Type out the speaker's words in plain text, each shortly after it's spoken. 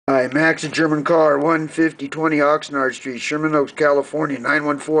Hi, Max, a German car, 15020 Oxnard Street, Sherman Oaks, California,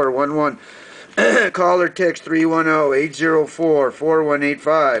 91411. Call or text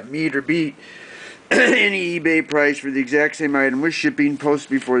 310-804-4185. Meet or beat any eBay price for the exact same item with shipping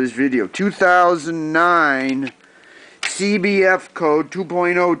posted before this video. 2009 CBF code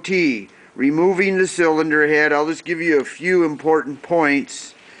 2.0T. Removing the cylinder head. I'll just give you a few important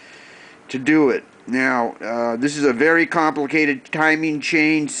points to do it. Now, this is a very complicated timing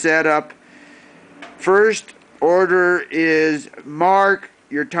chain setup. First order is mark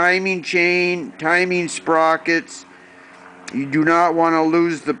your timing chain, timing sprockets. You do not want to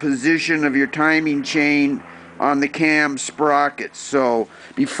lose the position of your timing chain on the cam sprockets. So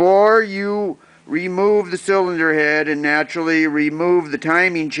before you remove the cylinder head and naturally remove the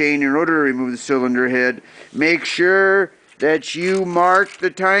timing chain in order to remove the cylinder head, make sure that you mark the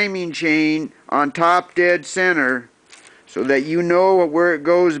timing chain on top dead center so that you know where it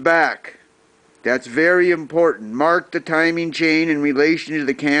goes back. That's very important. Mark the timing chain in relation to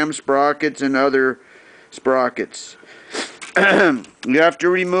the cam sprockets and other sprockets. You have to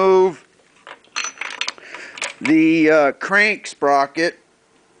remove the crank sprocket.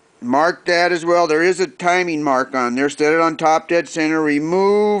 Mark that as well. There is a timing mark on there. Set it on top dead center.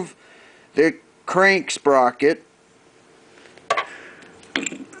 Remove the crank sprocket.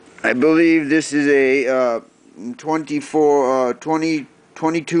 I believe this is a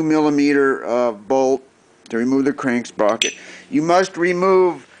 22 millimeter bolt to remove the crank sprocket. You must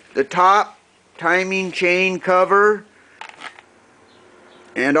remove the top timing chain cover,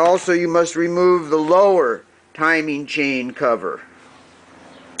 and also you must remove the lower timing chain cover.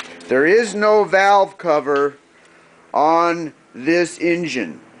 There is no valve cover on this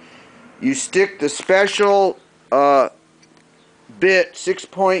engine. You stick the special bit,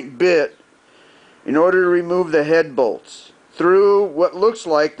 6-point bit, in order to remove the head bolts through what looks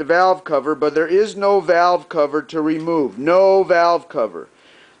like the valve cover, but there is no valve cover to remove. No valve cover.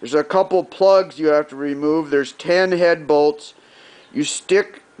 There's a couple plugs you have to remove. There's 10 head bolts. You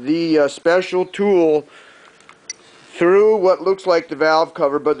stick the special tool through what looks like the valve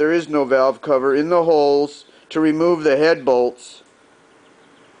cover, but there is no valve cover, in the holes to remove the head bolts.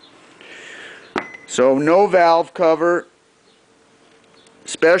 So no valve cover.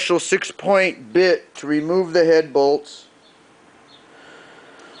 Special 6-point bit to remove the head bolts.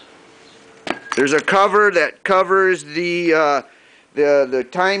 There's a cover that covers the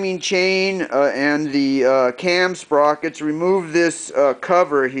timing chain and the cam sprockets. Remove this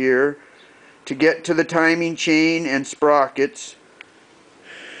cover here to get to the timing chain and sprockets.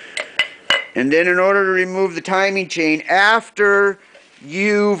 And then in order to remove the timing chain, after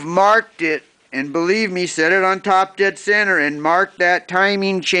you've marked it, and believe me, set it on top dead center and mark that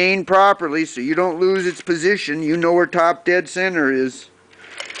timing chain properly so you don't lose its position. You know where top dead center is.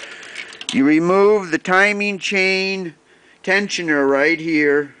 You remove the timing chain tensioner right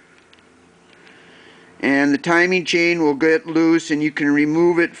here, and the timing chain will get loose and you can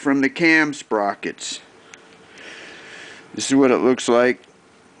remove it from the cam sprockets. This is what it looks like.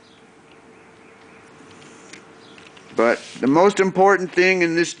 But the most important thing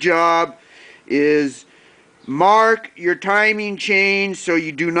in this job is mark your timing chain so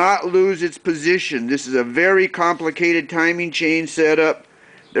you do not lose its position. This is a very complicated timing chain setup.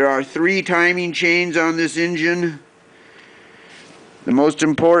 There are 3 timing chains on this engine. The most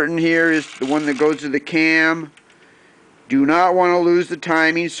important here is the one that goes to the cam. Do not want to lose the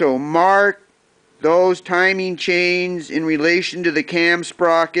timing, so mark those timing chains in relation to the cam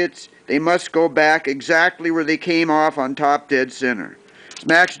sprockets. They must go back exactly where they came off on top dead center. It's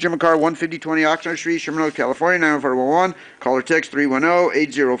Max, German car, 15020 Oxnard Street, Sherman Oaks, California, 91411. Call or text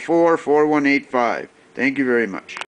 310-804-4185. Thank you very much.